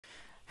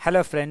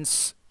Hello friends,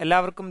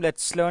 എല്ലാവർക്കും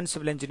let's learn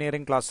civil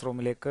engineering class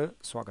റൂമിലേക്ക്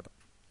സ്വാഗതം.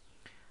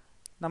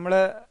 നമ്മൾ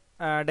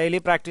ഡെയിലി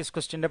പ്രാക്ടീസ്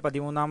ക്വസ്റ്റ്യൻ്റെ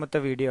 13ാമത്തെ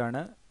വീഡിയോ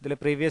ആണ്. ഇതിൽ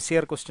പ്രീവിയസ്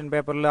ഇയർ ക്വസ്റ്റ്യൻ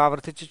പേപ്പറിൽ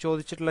ആവർത്തിച്ച്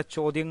ചോദിച്ചിട്ടുള്ള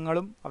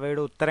ചോദ്യങ്ങളും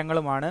അവയുടെ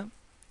ഉത്തരങ്ങളുമാണ്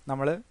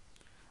നമ്മൾ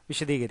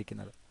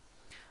വിശദീകരിക്കുന്നത്.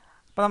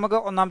 അപ്പോൾ നമുക്ക്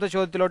ഒന്നാമത്തെ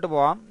ചോദ്യത്തിലോട്ട്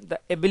പോവാം.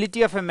 The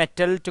ability of A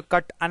metal to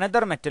cut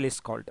another metal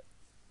is called.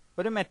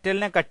 ഒരു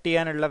മെറ്റലിനെ കട്ട്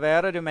ചെയ്യാനുള്ള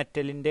വേറൊരു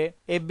മെറ്റലിൻ്റെ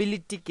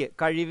എബിലിറ്റിക്ക്,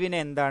 കഴിവിനെ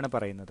എന്താണ്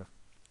പറയുന്നത്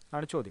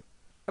ആണ് ചോദ്യം.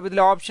 അപ്പോൾ ഇതിൽ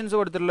ഓപ്ഷൻസ്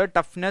കൊടുത്തിട്ടുള്ളത്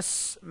toughness,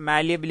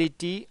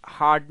 malleability,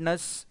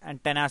 hardness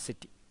and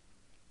tenacity.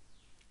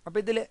 അപ്പോൾ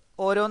ഇതിൽ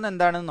ഓരോന്ന്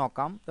എന്താണെന്ന്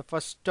നോക്കാം. The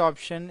first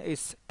option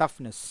is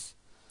toughness.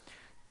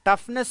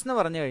 Toughness എന്ന്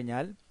പറഞ്ഞു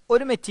കഴിഞ്ഞാൽ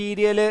ഒരു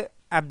മെറ്റീരിയൽ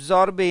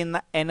അബ്സോർബ് ചെയ്യുന്ന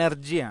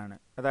എനർജിയാണ്.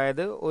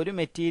 അതായത് ഒരു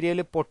മെറ്റീരിയൽ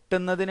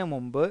പൊട്ടുന്നതിന്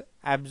മുമ്പ്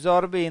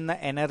അബ്സോർബ് ചെയ്യുന്ന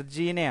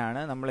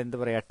എനർജീനെയാണ് നമ്മൾ എന്ത്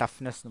പറയുക,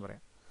 ടഫ്നെസ് എന്ന്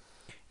പറയാം.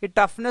 ഈ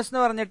ടഫ്നെസ്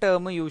എന്ന് പറഞ്ഞ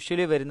ടേം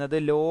യൂഷ്വലി വരുന്നത്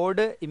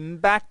ലോഡ്,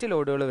 ഇമ്പാക്റ്റ്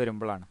ലോഡുകൾ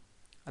വരുമ്പോഴാണ്,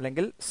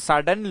 അല്ലെങ്കിൽ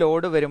സഡൻ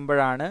ലോഡ്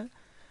വരുമ്പോഴാണ്.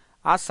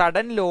 ആ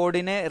സഡൻ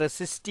ലോഡിനെ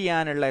റെസിസ്റ്റ്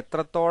ചെയ്യാനുള്ള,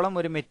 എത്രത്തോളം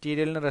ഒരു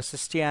മെറ്റീരിയലിന്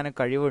റെസിസ്റ്റ് ചെയ്യാൻ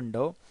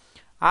കഴിവുണ്ടോ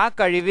ആ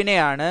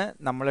കഴിവിനെയാണ്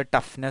നമ്മൾ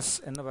ടഫ്നെസ്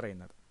എന്ന്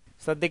പറയുന്നത്.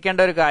 ശ്രദ്ധിക്കേണ്ട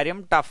ഒരു കാര്യം,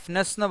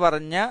 ടഫ്നെസ് എന്ന്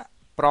പറഞ്ഞ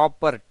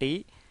പ്രോപ്പർട്ടി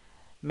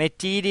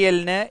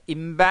മെറ്റീരിയലിന്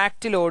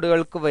ഇമ്പാക്റ്റ്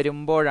ലോഡുകൾക്ക്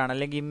വരുമ്പോഴാണ്,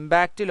 അല്ലെങ്കിൽ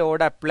ഇമ്പാക്റ്റ്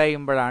ലോഡ് അപ്ലൈ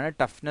ചെയ്യുമ്പോഴാണ്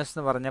ടഫ്നെസ്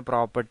എന്ന് പറഞ്ഞ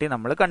പ്രോപ്പർട്ടി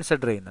നമ്മൾ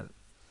കൺസിഡർ ചെയ്യുന്നത്.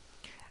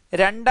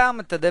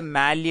 രണ്ടാമത്തത്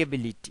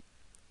മാലിയബിലിറ്റി.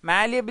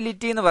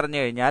 മാലിയബിലിറ്റി എന്ന്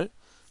പറഞ്ഞു കഴിഞ്ഞാൽ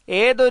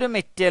ഏതൊരു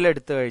മെറ്റൽ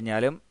എടുത്തു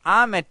കഴിഞ്ഞാലും ആ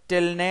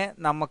മെറ്റലിനെ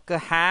നമുക്ക്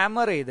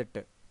ഹാമർ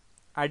ചെയ്തിട്ട്,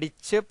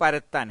 അടിച്ച്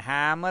പരത്താൻ,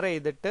 ഹാമർ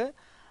ചെയ്തിട്ട്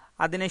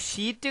അതിനെ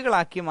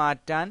ഷീറ്റുകളാക്കി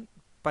മാറ്റാൻ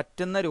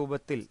പറ്റുന്ന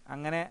രൂപത്തിൽ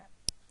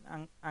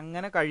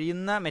അങ്ങനെ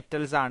കഴിയുന്ന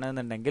മെറ്റൽസ് ആണ്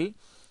എന്നുണ്ടെങ്കിൽ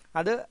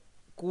അത്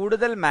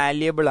കൂടുതൽ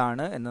മാലിയബിൾ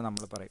ആണ് എന്ന്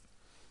നമ്മൾ പറയും.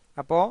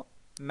 അപ്പോൾ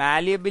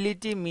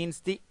malleability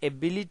means the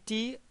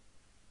ability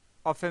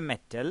of A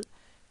metal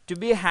to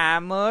B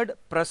ഹാമേർഡ്,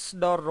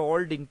 pressed or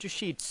rolled in to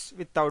sheets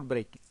without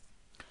breaking.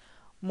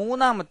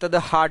 മൂന്നാമത്തത്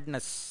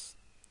ഹാർഡ്നെസ്.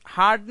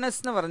 ഹാർഡ്നെസ്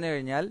എന്ന് പറഞ്ഞു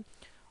കഴിഞ്ഞാൽ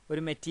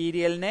ഒരു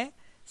മെറ്റീരിയലിനെ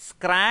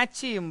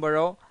സ്ക്രാച്ച്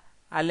ചെയ്യുമ്പോഴോ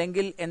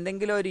അല്ലെങ്കിൽ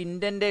എന്തെങ്കിലും ഒരു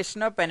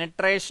ഇൻഡന്റേഷനോ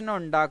പെനട്രേഷനോ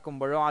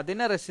ഉണ്ടാക്കുമ്പോഴോ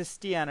അതിനെ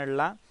റെസിസ്റ്റ്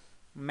ചെയ്യാനുള്ള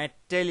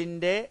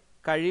മെറ്റലിൻ്റെ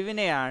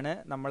കഴിവിനെയാണ്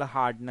നമ്മൾ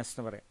ഹാർഡ്നെസ്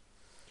എന്ന് പറയുക.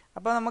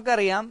 അപ്പോൾ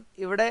നമുക്കറിയാം,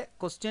 ഇവിടെ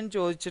ക്വസ്റ്റ്യൻ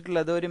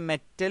ചോദിച്ചിട്ടുള്ളത് ഒരു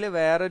മെറ്റൽ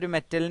വേറൊരു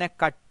മെറ്റലിനെ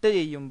കട്ട്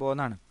ചെയ്യുമ്പോൾ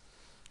എന്നാണ്.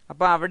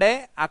 അപ്പോൾ അവിടെ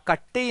ആ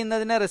കട്ട്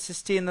ചെയ്യുന്നതിനെ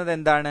റെസിസ്റ്റ് ചെയ്യുന്നത്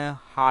എന്താണ്?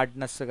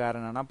 ഹാർഡ്നെസ്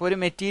കാരണമാണ്. അപ്പോൾ ഒരു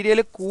മെറ്റീരിയൽ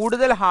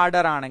കൂടുതൽ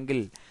ഹാർഡർ ആണെങ്കിൽ,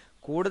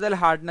 കൂടുതൽ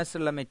ഹാർഡ്നെസ്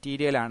ഉള്ള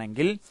മെറ്റീരിയൽ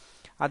ആണെങ്കിൽ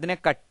അതിനെ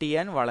കട്ട്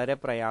ചെയ്യാൻ വളരെ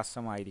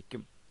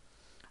പ്രയാസമായിരിക്കും.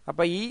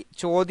 അപ്പോൾ ഈ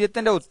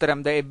ചോദ്യത്തിൻ്റെ ഉത്തരം,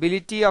 the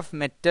ability of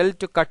metal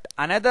to cut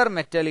another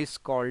metal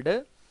is called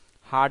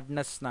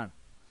hardness എന്നാണ്.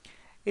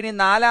 ഇനി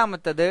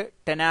നാലാമത്തത്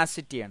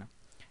ടെനാസിറ്റിയാണ്.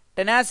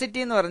 ടെനാസിറ്റി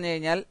എന്ന് പറഞ്ഞു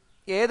കഴിഞ്ഞാൽ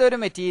ഏതൊരു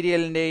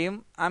മെറ്റീരിയലിൻ്റെയും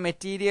ആ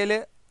മെറ്റീരിയൽ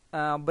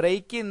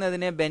ബ്രേക്ക്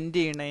ചെയ്യുന്നതിനെ, ബെൻഡ്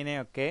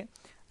ചെയ്യുന്നതിനെയൊക്കെ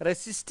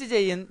റെസിസ്റ്റ്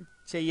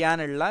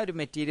ചെയ്യാനുള്ള ഒരു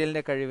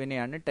മെറ്റീരിയലിൻ്റെ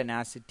കഴിവിനെയാണ്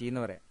ടെനാസിറ്റി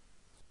എന്ന് പറയാം.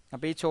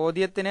 അപ്പോൾ ഈ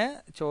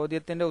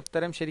ചോദ്യത്തിൻ്റെ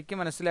ഉത്തരം ശരിക്കും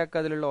മനസ്സിലാക്കുക.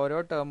 അതിലുള്ള ഓരോ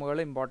ടേമുകൾ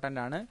ഇമ്പോർട്ടൻ്റ്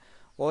ആണ്.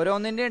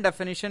 ഓരോന്നിൻ്റെയും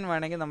ഡെഫിനിഷൻ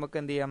വേണമെങ്കിൽ നമുക്ക്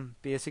എന്ത് ചെയ്യാം,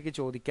 PSC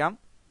ചോദിക്കാം.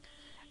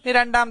 ഇനി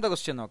രണ്ടാമത്തെ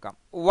ക്വസ്റ്റ്യൻ നോക്കാം.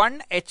 1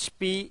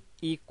 HP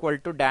equal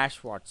to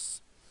dash watts.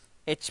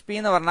 HP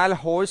എന്ന് പറഞ്ഞാൽ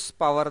ഹോഴ്സ്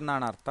പവർ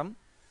എന്നാണ് അർത്ഥം.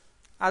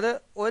 അത്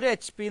ഒരു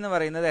HP എന്ന്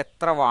പറയുന്നത്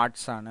എത്ര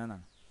വാട്ട്സ് ആണ്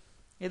എന്നാണ്.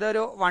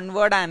 ഇതൊരു വൺ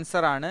വേർഡ്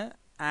ആൻസർ ആണ്.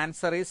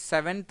 Answer is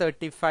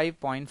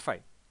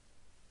 735.5.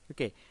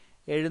 ഓക്കെ,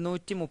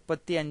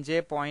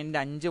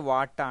 735.5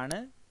 വാട്ടാണ്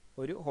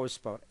ഒരു ഹോഴ്സ്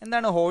പവർ.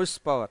 എന്താണ് ഹോഴ്സ്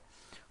പവർ?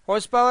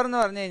 ഹോഴ്സ് പവർ എന്ന്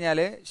പറഞ്ഞു കഴിഞ്ഞാൽ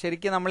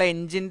ശരിക്കും നമ്മളെ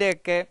എൻജിൻ്റെ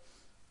ഒക്കെ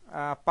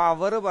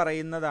പവർ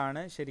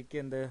പറയുന്നതാണ്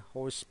ശരിക്കും എന്ത്,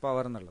 ഹോഴ്സ്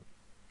പവർ എന്നുള്ളത്.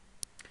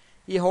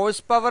 ഈ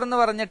ഹോഴ്സ് പവർ എന്ന്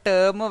പറഞ്ഞ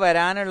ടേം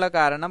വരാനുള്ള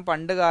കാരണം,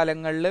 പണ്ട്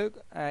കാലങ്ങളിൽ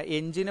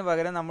എൻജിന്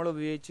പകരം നമ്മൾ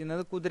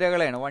ഉപയോഗിച്ചിരുന്നത്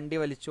കുതിരകളെയാണ്. വണ്ടി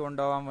വലിച്ചു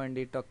കൊണ്ടുപോകാൻ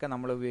വേണ്ടിയിട്ടൊക്കെ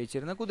നമ്മൾ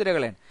ഉപയോഗിച്ചിരുന്നത്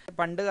കുതിരകളെയാണ്.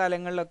 പണ്ട്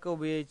കാലങ്ങളിലൊക്കെ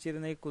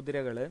ഉപയോഗിച്ചിരുന്ന ഈ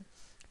കുതിരകൾ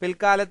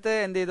പിൽക്കാലത്ത്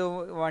എന്ത് ചെയ്തു,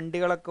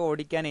 വണ്ടികളൊക്കെ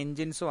ഓടിക്കാൻ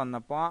എൻജിൻസ്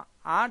വന്നപ്പോൾ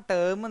ആ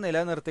ടേം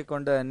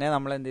നിലനിർത്തിക്കൊണ്ട് തന്നെ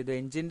നമ്മൾ എന്ത് ചെയ്തു,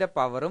 എൻജിൻ്റെ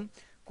പവറും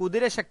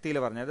കുതിരശക്തിയിൽ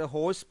പറഞ്ഞു, അത്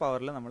ഹോഴ്സ്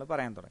പവറിൽ നമ്മൾ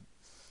പറയാൻ തുടങ്ങി.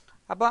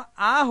 അപ്പോൾ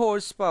ആ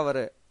ഹോഴ്സ് പവർ,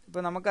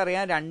 ഇപ്പോൾ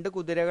നമുക്കറിയാം, 2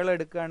 കുതിരകൾ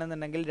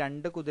എടുക്കുകയാണെന്നുണ്ടെങ്കിൽ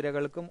 2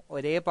 കുതിരകൾക്കും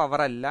ഒരേ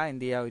പവറല്ല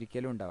എന്ത് ചെയ്യുക,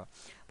 ഒരിക്കലും ഉണ്ടാവുക.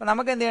 അപ്പോൾ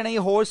നമുക്ക് എന്ത് ചെയ്യണം, ഈ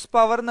ഹോഴ്സ്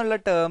പവർ എന്നുള്ള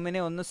ടേമിനെ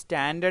ഒന്ന്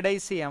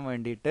സ്റ്റാൻഡർഡൈസ് ചെയ്യാൻ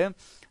വേണ്ടിയിട്ട്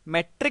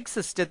മെട്രിക്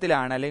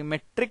സിസ്റ്റത്തിലാണ്, അല്ലെങ്കിൽ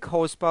മെട്രിക്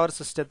ഹോഴ്സ് പവർ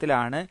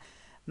സിസ്റ്റത്തിലാണ്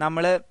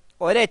നമ്മൾ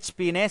ഒരു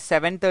HP-നെ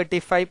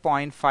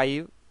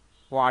 735.5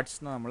 വാട്ട്സ്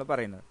എന്ന് നമ്മൾ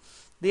പറയുന്നത്.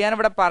 ഇത്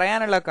ഞാനിവിടെ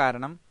പറയാനുള്ള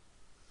കാരണം,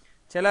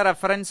 ചില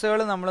റെഫറൻസുകൾ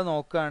നമ്മൾ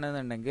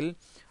നോക്കുകയാണെന്നുണ്ടെങ്കിൽ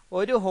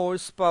ഒരു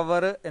ഹോഴ്സ്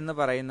പവർ എന്ന്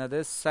പറയുന്നത്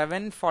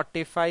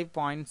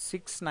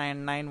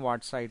 745.699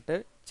 വാട്ട്സ് ആയിട്ട്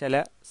ചില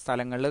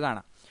സ്ഥലങ്ങളിൽ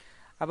കാണാം.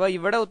 അപ്പോൾ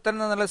ഇവിടെ ഉത്തരം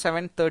നിന്നുള്ള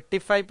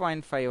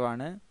 735.5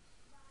 ആണ്.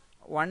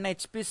 1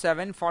 HP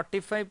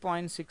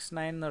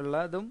 745.69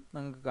 എന്നുള്ളതും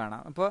നിങ്ങൾക്ക്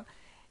കാണാം. അപ്പോൾ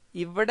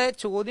ഇവിടെ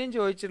ചോദ്യം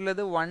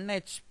ചോദിച്ചിട്ടുള്ളത് 1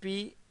 HP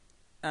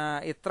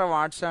എത്ര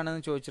വാട്ട്സ്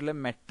ആണെന്ന് ചോദിച്ചിട്ടുള്ളത്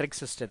metric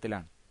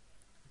സിസ്റ്റത്തിലാണ്.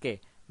 Okay,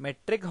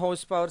 metric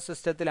horse power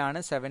സിസ്റ്റത്തിലാണ്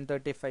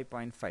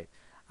 735.5.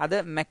 അത്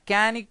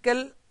മെക്കാനിക്കൽ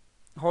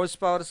ഹോഴ്സ്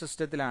പവർ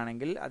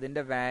സിസ്റ്റത്തിലാണെങ്കിൽ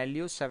അതിൻ്റെ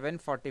വാല്യൂ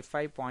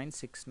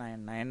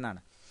 745.699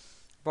 എന്നാണ്.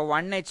 അപ്പോൾ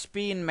 1 HP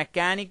in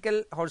mechanical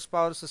horse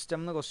power system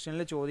എന്ന്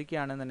ക്വസ്റ്റ്യനിൽ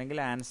ചോദിക്കുകയാണെന്നുണ്ടെങ്കിൽ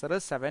ആൻസർ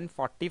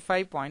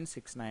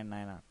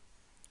 745.699 ആണ്.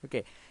 ഓക്കെ,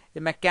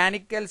 ഇത്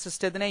മെക്കാനിക്കൽ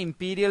സിസ്റ്റത്തിനെ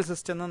ഇമ്പീരിയൽ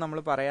സിസ്റ്റം എന്ന് നമ്മൾ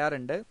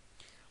പറയാറുണ്ട്.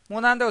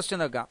 മൂന്നാമത്തെ ക്വസ്റ്റ്യൻ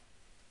നോക്കാം.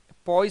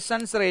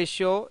 Poisons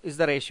ratio is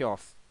the ratio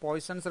of.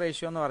 Poisons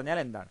ratio എന്ന് പറഞ്ഞാൽ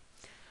എന്താണ്?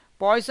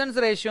 പോയ്സൺസ്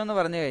റേഷ്യോ എന്ന്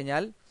പറഞ്ഞു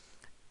കഴിഞ്ഞാൽ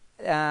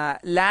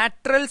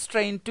ലാറ്ററൽ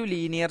സ്ട്രെയിൻ ടു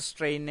ലീനിയർ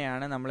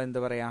സ്ട്രെയിനെയാണ് നമ്മൾ എന്ത്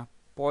പറയുക?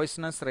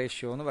 പോയ്സണസ്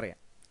റേഷ്യോ എന്ന് പറയാം.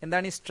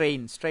 എന്താണ് ഈ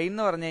സ്ട്രെയിൻ? സ്ട്രെയിൻ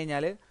എന്ന് പറഞ്ഞു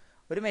കഴിഞ്ഞാൽ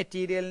ഒരു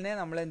മെറ്റീരിയലിനെ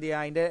നമ്മൾ എന്ത്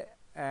ചെയ്യുക,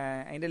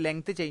 അതിൻ്റെ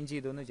ലെങ്ത് ചേഞ്ച്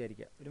ചെയ്തു എന്ന്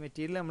വിചാരിക്കുക. ഒരു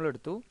മെറ്റീരിയൽ നമ്മൾ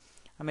എടുത്തു,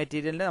 ആ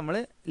മെറ്റീരിയലിൻ്റെ നമ്മൾ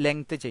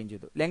ലെങ്ത് ചേഞ്ച്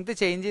ചെയ്തു. ലെങ്ത്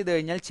ചേഞ്ച് ചെയ്ത്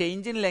കഴിഞ്ഞാൽ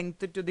change in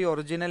length to the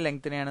original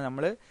ലെങ്ത്തിനെയാണ്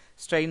നമ്മൾ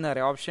സ്ട്രെയിൻ എന്ന്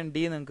പറയുക. ഓപ്ഷൻ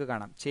ഡി നിങ്ങൾക്ക്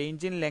കാണാം.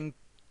 Change in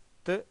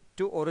length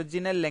to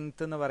original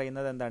length എന്ന്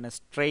പറയുന്നത് എന്താണ്?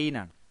 സ്ട്രെയിൻ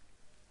ആണ്.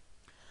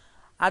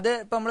 അത്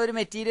ഇപ്പം നമ്മളൊരു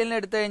മെറ്റീരിയലിന്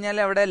എടുത്തു കഴിഞ്ഞാൽ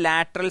അവിടെ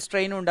ലാറ്ററൽ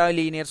സ്ട്രെയിനും ഉണ്ടാവും,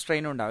 ലീനിയർ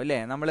സ്ട്രെയിനും ഉണ്ടാവും അല്ലേ?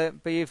 നമ്മൾ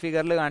ഇപ്പോൾ ഈ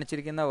ഫിഗറിൽ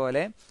കാണിച്ചിരിക്കുന്ന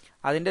പോലെ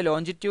അതിൻ്റെ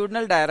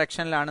ലോഞ്ചിറ്റ്യൂഡിനൽ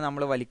ഡയറക്ഷനിലാണ്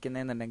നമ്മൾ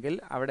വലിക്കുന്നതെന്നുണ്ടെങ്കിൽ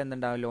അവിടെ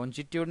എന്തുണ്ടാവും?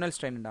 ലോഞ്ചിറ്റ്യൂഡിനൽ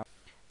സ്ട്രെയിൻ ഉണ്ടാവും.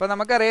 ഇപ്പോൾ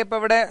നമുക്കറിയാം, ഇപ്പോൾ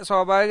ഇവിടെ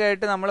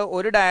സ്വാഭാവികമായിട്ട് നമ്മൾ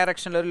ഒരു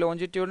ഡയറക്ഷനിൽ, ഒരു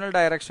ലോഞ്ചിറ്റ്യൂഡിനൽ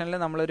ഡയറക്ഷനിൽ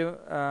നമ്മളൊരു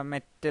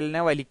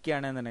മെറ്റലിനെ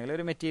വലിക്കുകയാണെന്നുണ്ടെങ്കിൽ,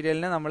 ഒരു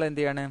മെറ്റീരിയലിനെ നമ്മൾ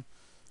എന്ത് ചെയ്യാണ്?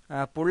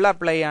 പുൾ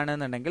അപ്ലൈ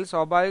ചെയ്യുകയാണെന്നുണ്ടെങ്കിൽ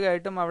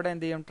സ്വാഭാവികമായിട്ടും അവിടെ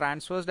എന്ത് ചെയ്യും?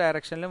 ട്രാൻസ്വേഴ്സ്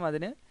ഡയറക്ഷനിലും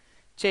അതിന്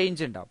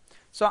ചേഞ്ച് ഉണ്ടാവും.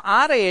 സോ ആ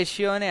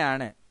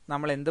റേഷ്യോനെയാണ്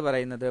നമ്മൾ എന്ത്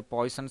പറയുന്നത്?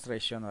 പോയ്സൺസ്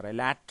റേഷ്യോ എന്ന് പറയും.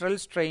 ലാറ്ററൽ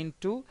സ്ട്രെയിൻ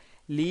ടു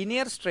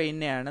ലീനിയർ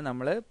സ്ട്രെയിനെയാണ്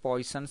നമ്മൾ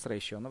പോയ്സൺസ്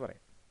റേഷ്യോ എന്ന്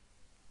പറയും.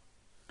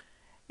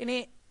 ഇനി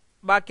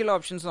ബാക്കിയുള്ള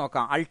ഓപ്ഷൻസ്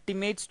നോക്കാം.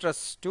 Ultimate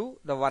stress to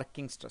the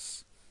working stress.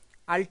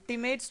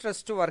 Ultimate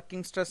stress to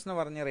working stress എന്ന്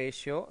പറഞ്ഞ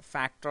റേഷ്യോ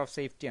ഫാക്ടർ ഓഫ്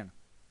സേഫ്റ്റിയാണ്.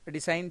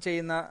 ഡിസൈൻ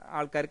ചെയ്യുന്ന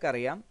ആൾക്കാർക്ക്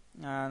അറിയാം,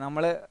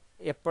 നമ്മൾ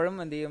എപ്പോഴും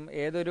എന്ത് ചെയ്യും?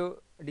 ഏതൊരു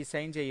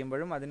ഡിസൈൻ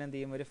ചെയ്യുമ്പോഴും അതിനെന്ത്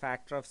ചെയ്യും? ഒരു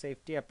ഫാക്ടർ ഓഫ്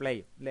സേഫ്റ്റി അപ്ലൈ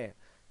ചെയ്യും അല്ലേ?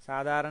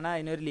 സാധാരണ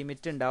അതിനൊരു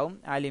ലിമിറ്റ് ഉണ്ടാവും.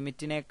 ആ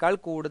ലിമിറ്റിനേക്കാൾ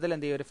കൂടുതൽ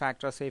എന്ത് ചെയ്യും? ഒരു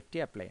ഫാക്ടർ ഓഫ് സേഫ്റ്റി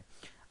അപ്ലൈ ചെയ്യും.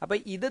 അപ്പോൾ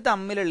ഇത്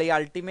തമ്മിലുള്ള ഈ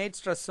അൾട്ടിമേറ്റ്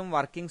സ്ട്രെസ്സും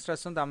വർക്കിംഗ്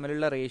സ്ട്രെസ്സും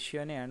തമ്മിലുള്ള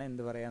റേഷ്യോനെയാണ്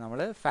എന്ത് പറയുക? നമ്മൾ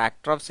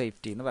ഫാക്ടർ ഓഫ്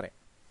സേഫ്റ്റി എന്ന് പറയും.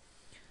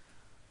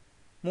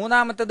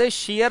 മൂന്നാമത്തത്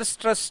shear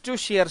stress to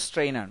shear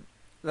strain ആണ്.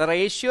 The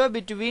ratio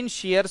between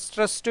shear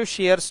stress to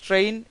shear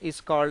strain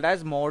is called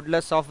as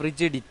modulus of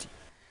rigidity.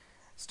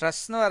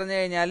 Stress എന്ന് പറഞ്ഞു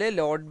കഴിഞ്ഞാൽ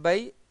ലോഡ് ബൈ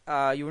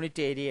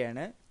യൂണിറ്റ്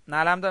ഏരിയയാണ്.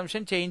 നാലാമത്തെ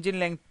option change in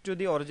length to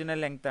the original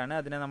length ആണ്.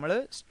 അതിനെ നമ്മൾ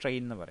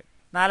strain എന്ന് പറയും.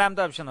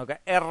 നാലാമത്തെ ഓപ്ഷൻ നോക്കാം.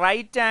 A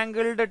right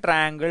angled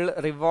triangle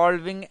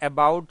revolving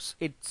about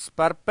it's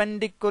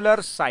perpendicular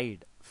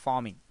side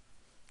forming.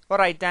 ഇപ്പോൾ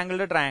റൈറ്റ്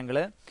ആംഗിൾഡ് ട്രയാങ്കിൾ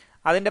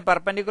അതിൻ്റെ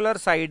പെർപെൻഡിക്കുലർ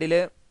സൈഡിൽ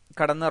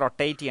കടന്ന്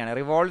റൊട്ടേറ്റ് ചെയ്യാണ്,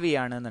 റിവോൾവ്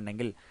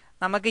ചെയ്യുകയാണെന്നുണ്ടെങ്കിൽ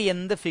നമുക്ക്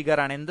എന്ത്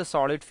ഫിഗറാണ്, എന്ത്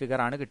സോളിഡ്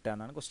ഫിഗറാണ് കിട്ടുക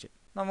എന്നാണ് ക്വസ്റ്റ്യൻ.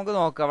 നമുക്ക്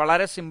നോക്കാം.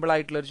 വളരെ സിമ്പിൾ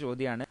ആയിട്ടുള്ളൊരു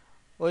ചോദ്യമാണ്.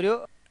 ഒരു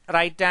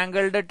റൈറ്റ്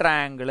ആംഗിൾഡ്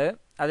ട്രയാങ്കിൾ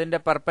അതിൻ്റെ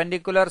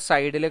പെർപെൻഡിക്കുലർ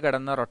സൈഡിൽ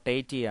കിടന്ന്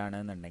റൊട്ടേറ്റ്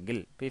ചെയ്യുകയാണെന്നുണ്ടെങ്കിൽ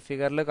ഇപ്പോൾ ഈ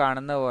ഫിഗറിൽ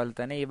കാണുന്ന പോലെ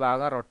തന്നെ ഈ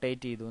ഭാഗം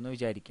റൊട്ടേറ്റ് ചെയ്തു എന്ന്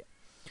വിചാരിക്കുക.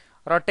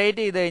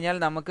 റൊട്ടേറ്റ് ചെയ്ത് കഴിഞ്ഞാൽ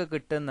നമുക്ക്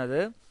കിട്ടുന്നത്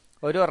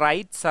ഒരു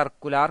റൈറ്റ്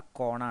സർക്കുലാർ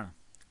കോണാണ്.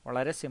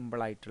 വളരെ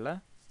സിമ്പിളായിട്ടുള്ള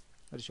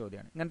ഒരു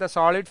ചോദ്യമാണ്. ഇങ്ങനത്തെ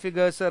സോളിഡ്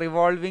ഫിഗേഴ്സ്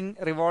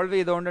റിവോൾവ്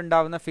ചെയ്തുകൊണ്ട്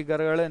ഉണ്ടാവുന്ന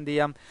ഫിഗറുകൾ എന്ത്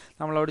ചെയ്യാം?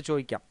 നമ്മളോട്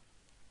ചോദിക്കാം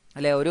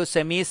അല്ലേ? ഒരു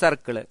സെമി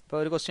സർക്കിൾ, ഇപ്പോൾ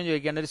ഒരു ക്വസ്റ്റ്യൻ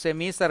ചോദിക്കുകയാണ്, ഒരു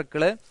സെമി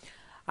സർക്കിൾ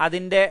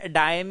അതിൻ്റെ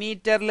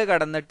ഡയമീറ്ററിൽ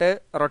കടന്നിട്ട്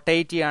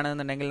റൊട്ടേറ്റ്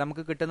ചെയ്യുകയാണെന്നുണ്ടെങ്കിൽ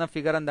നമുക്ക് കിട്ടുന്ന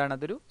ഫിഗർ എന്താണ്?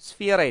 അതൊരു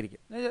സ്ഫിയർ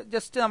ആയിരിക്കും.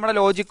 ജസ്റ്റ് നമ്മുടെ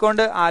ലോജിക്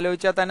കൊണ്ട്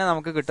ആലോചിച്ചാൽ തന്നെ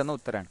നമുക്ക് കിട്ടുന്ന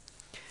ഉത്തരമാണ്.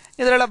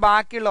 ഇതിലുള്ള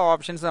ബാക്കിയുള്ള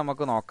ഓപ്ഷൻസ്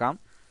നമുക്ക് നോക്കാം.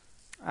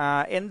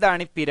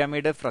 എന്താണ് ഈ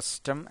പിരമിഡ്,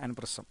 ഫ്രസ്റ്റം ആൻഡ്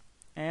പ്രിസം?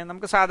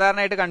 നമുക്ക്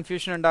സാധാരണയായിട്ട്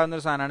കൺഫ്യൂഷൻ ഉണ്ടാകുന്ന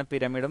ഒരു സാധനമാണ്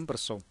പിരമിഡും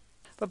പ്രിസവും.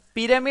 അപ്പോൾ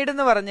പിരമിഡ്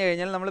എന്ന് പറഞ്ഞു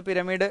കഴിഞ്ഞാൽ നമ്മൾ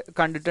പിരമിഡ്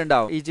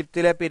കണ്ടിട്ടുണ്ടാവും,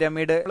 ഈജിപ്തിലെ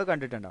പിരമിഡ്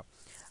കണ്ടിട്ടുണ്ടാവും.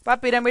 അപ്പോൾ ആ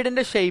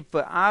പിരമിഡിൻ്റെ ഷേപ്പ്,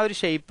 ആ ഒരു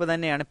ഷേപ്പ്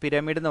തന്നെയാണ്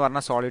പിരമിഡ് എന്ന് പറഞ്ഞ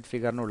സോളിഡ്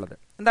ഫിഗറിനുള്ളത്.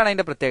 എന്താണ്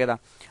അതിൻ്റെ പ്രത്യേകത?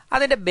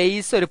 അതിൻ്റെ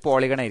ബേസ് ഒരു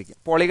പോളിഗൺ ആയിരിക്കും.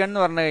 പോളിഗൺ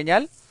എന്ന് പറഞ്ഞു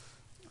കഴിഞ്ഞാൽ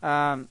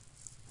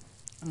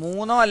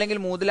മൂന്നോ അല്ലെങ്കിൽ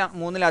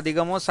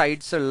മൂന്നിലധികമോ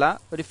സൈഡ്സ് ഉള്ള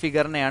ഒരു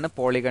ഫിഗറിനെയാണ്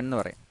പോളിഗൺ എന്ന്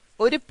പറയും.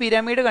 ഒരു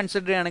പിരമിഡ്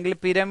കൺസിഡർ ചെയ്യുകയാണെങ്കിൽ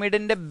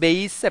പിരമിഡിൻ്റെ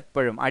ബേസ്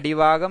എപ്പോഴും,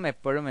 അടിഭാഗം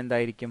എപ്പോഴും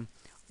എന്തായിരിക്കും?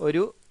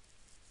 ഒരു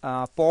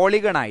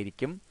പോളിഗൺ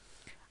ആയിരിക്കും.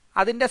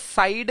 അതിൻ്റെ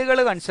സൈഡുകൾ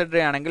കൺസിഡർ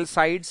ചെയ്യുകയാണെങ്കിൽ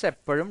സൈഡ്സ്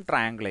എപ്പോഴും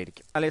ട്രയാങ്കിൾ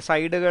ആയിരിക്കും. അല്ലെങ്കിൽ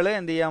സൈഡുകൾ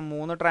എന്ത് ചെയ്യാം?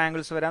 3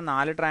 ട്രയാങ്കിൾസ് വരാം,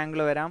 4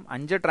 ട്രയാങ്കിൾ വരാം,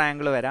 5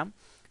 ട്രയാങ്കിൾ വരാം.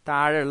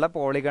 താഴെയുള്ള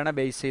പോളിഗണെ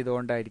ബേസ്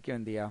ചെയ്തുകൊണ്ടായിരിക്കും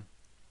എന്ത് ചെയ്യുക?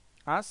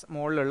 ആ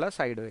മുകളിലുള്ള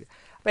സൈഡ് വരും.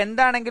 അപ്പോൾ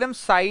എന്താണെങ്കിലും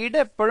സൈഡ്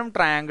എപ്പോഴും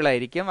ട്രയാങ്കിൾ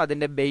ആയിരിക്കും,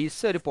 അതിൻ്റെ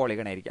ബേസ് ഒരു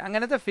പോളിഗൺ ആയിരിക്കും.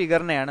 അങ്ങനത്തെ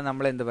ഫിഗറിനെയാണ്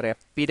നമ്മൾ എന്ത്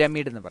പറയുക?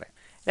 പിരമിഡ് എന്ന് പറയാം.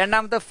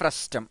 രണ്ടാമത്തെ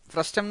ഫ്രസ്റ്റം.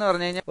 ഫ്രസ്റ്റം എന്ന്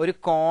പറഞ്ഞു കഴിഞ്ഞാൽ ഒരു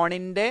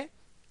കോണിൻ്റെ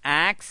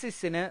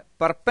ആക്സിസിന്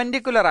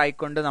പെർപെൻഡിക്കുലർ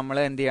ആയിക്കൊണ്ട് നമ്മൾ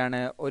എന്ത്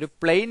ചെയ്യാണ്? ഒരു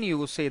പ്ലെയിൻ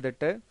യൂസ്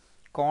ചെയ്തിട്ട്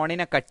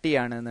കോണിനെ കട്ട്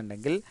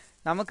ചെയ്യുകയാണെന്നുണ്ടെങ്കിൽ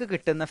നമുക്ക്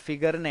കിട്ടുന്ന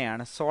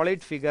ഫിഗറിനെയാണ്,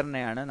 സോളിഡ്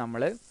ഫിഗറിനെയാണ്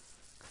നമ്മൾ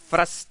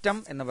ഫ്രസ്റ്റം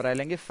എന്ന് പറയുക,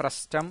 അല്ലെങ്കിൽ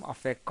ഫ്രസ്റ്റം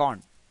ഓഫ് എ കോൺ.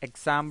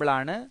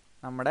 എക്സാമ്പിളാണ്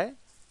നമ്മുടെ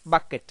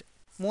ബക്കറ്റ്.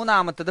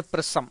 മൂന്നാമത്തത്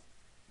പ്രിസം.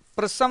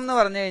 പ്രിസം എന്ന്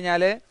പറഞ്ഞു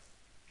കഴിഞ്ഞാൽ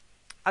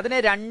അതിന്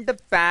 2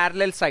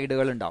 പാരലൽ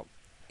സൈഡുകൾ ഉണ്ടാവും.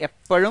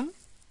 എപ്പോഴും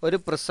ഒരു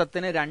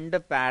പ്രിസത്തിന് 2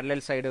 പാരലൽ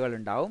സൈഡുകൾ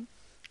ഉണ്ടാവും.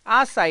 ആ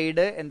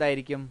സൈഡ്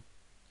എന്തായിരിക്കും?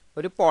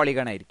 ഒരു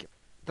പോളിഗൺ ആയിരിക്കും.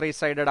 3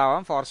 സൈഡഡ്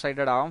ആവാം, 4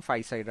 സൈഡഡ് ആവാം,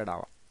 5 സൈഡഡ്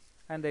ആവാം.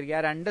 എന്തായിരിക്കും?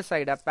 ആ 2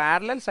 സൈഡ്, ആ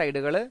പാരലൽ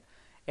സൈഡുകൾ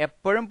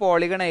എപ്പോഴും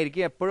പോളിഗൺ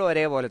ആയിരിക്കും, എപ്പോഴും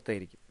ഒരേപോലത്തെ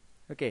ആയിരിക്കും.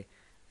 ഓക്കെ,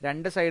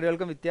 2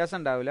 സൈഡുകൾക്കും വ്യത്യാസം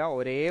ഉണ്ടാവില്ല,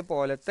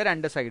 ഒരേപോലത്തെ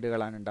 2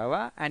 സൈഡുകളാണ് ഉണ്ടാവുക.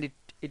 And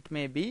it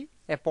may be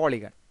A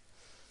polygon.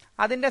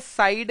 അതിൻ്റെ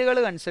സൈഡുകൾ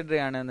കൺസിഡർ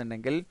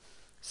ചെയ്യുകയാണെന്നുണ്ടെങ്കിൽ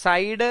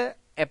സൈഡ്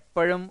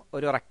എപ്പോഴും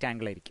ഒരു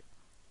റെക്റ്റാങ്കിൾ ആയിരിക്കും.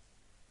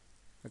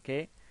 ഓക്കെ,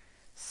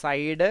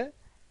 സൈഡ്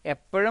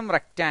എപ്പോഴും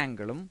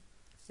റെക്റ്റാങ്കിളും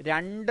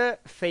രണ്ട്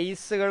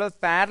ഫേസുകൾ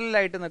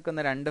പാരലായിട്ട്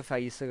നിൽക്കുന്ന രണ്ട്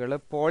ഫേസുകൾ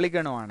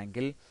പോളിഗണും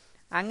ആണെങ്കിൽ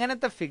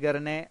അങ്ങനത്തെ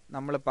ഫിഗറിനെ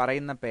നമ്മൾ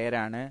പറയുന്ന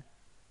പേരാണ്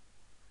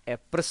എ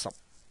പ്രിസം.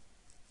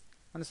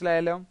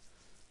 മനസ്സിലായല്ലോ?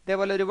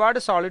 ഇതേപോലെ ഒരുപാട്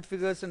സോളിഡ്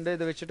ഫിഗേഴ്സ് ഉണ്ട്.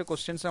 ഇത് വെച്ചിട്ട്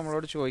ക്വസ്റ്റ്യൻസ്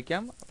നമ്മളോട്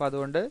ചോദിക്കാം. അപ്പോൾ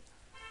അതുകൊണ്ട്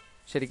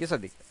ശരിക്കും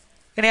ശ്രദ്ധിക്കുക.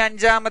 ഇനി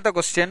അഞ്ചാമത്തെ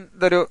ക്വസ്റ്റ്യൻ,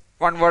 ഇതൊരു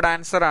വൺ വേർഡ്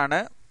ആൻസർ ആണ്.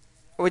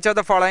 Which of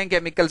the following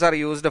chemicals are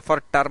used for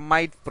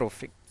termite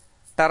proofing?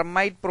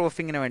 Termite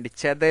പ്രൂഫിങ്ങിന് വേണ്ടി,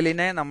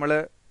 ചെതലിനെ നമ്മൾ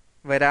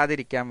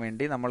വരാതിരിക്കാൻ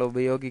വേണ്ടി നമ്മൾ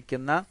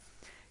ഉപയോഗിക്കുന്ന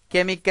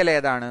കെമിക്കൽ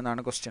ഏതാണ്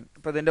എന്നാണ് ക്വസ്റ്റ്യൻ.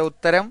 അപ്പോൾ ഇതിൻ്റെ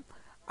ഉത്തരം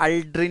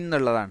അൾഡ്രിൻ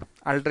എന്നുള്ളതാണ്.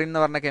 അൾഡ്രിൻ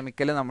എന്ന് പറഞ്ഞ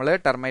കെമിക്കൽ നമ്മൾ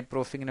ടെർമൈറ്റ്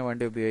പ്രൂഫിങ്ങിന്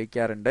വേണ്ടി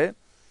ഉപയോഗിക്കാറുണ്ട്.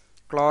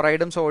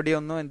 ക്ലോറൈഡും സോഡിയം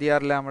ഒന്നും എന്ത്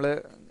ചെയ്യാറില്ല, നമ്മൾ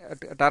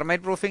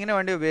ടെർമൈറ്റ് പ്രൂഫിങ്ങിന്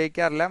വേണ്ടി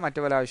ഉപയോഗിക്കാറില്ല, മറ്റു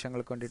പല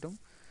ആവശ്യങ്ങൾക്ക് വേണ്ടിയിട്ടും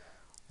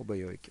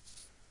ഉപയോഗിക്കും.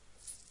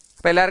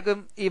 അപ്പോൾ എല്ലാവർക്കും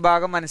ഈ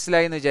ഭാഗം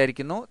മനസ്സിലായി എന്ന്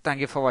വിചാരിക്കുന്നു.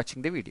 Thank you for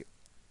watching the video.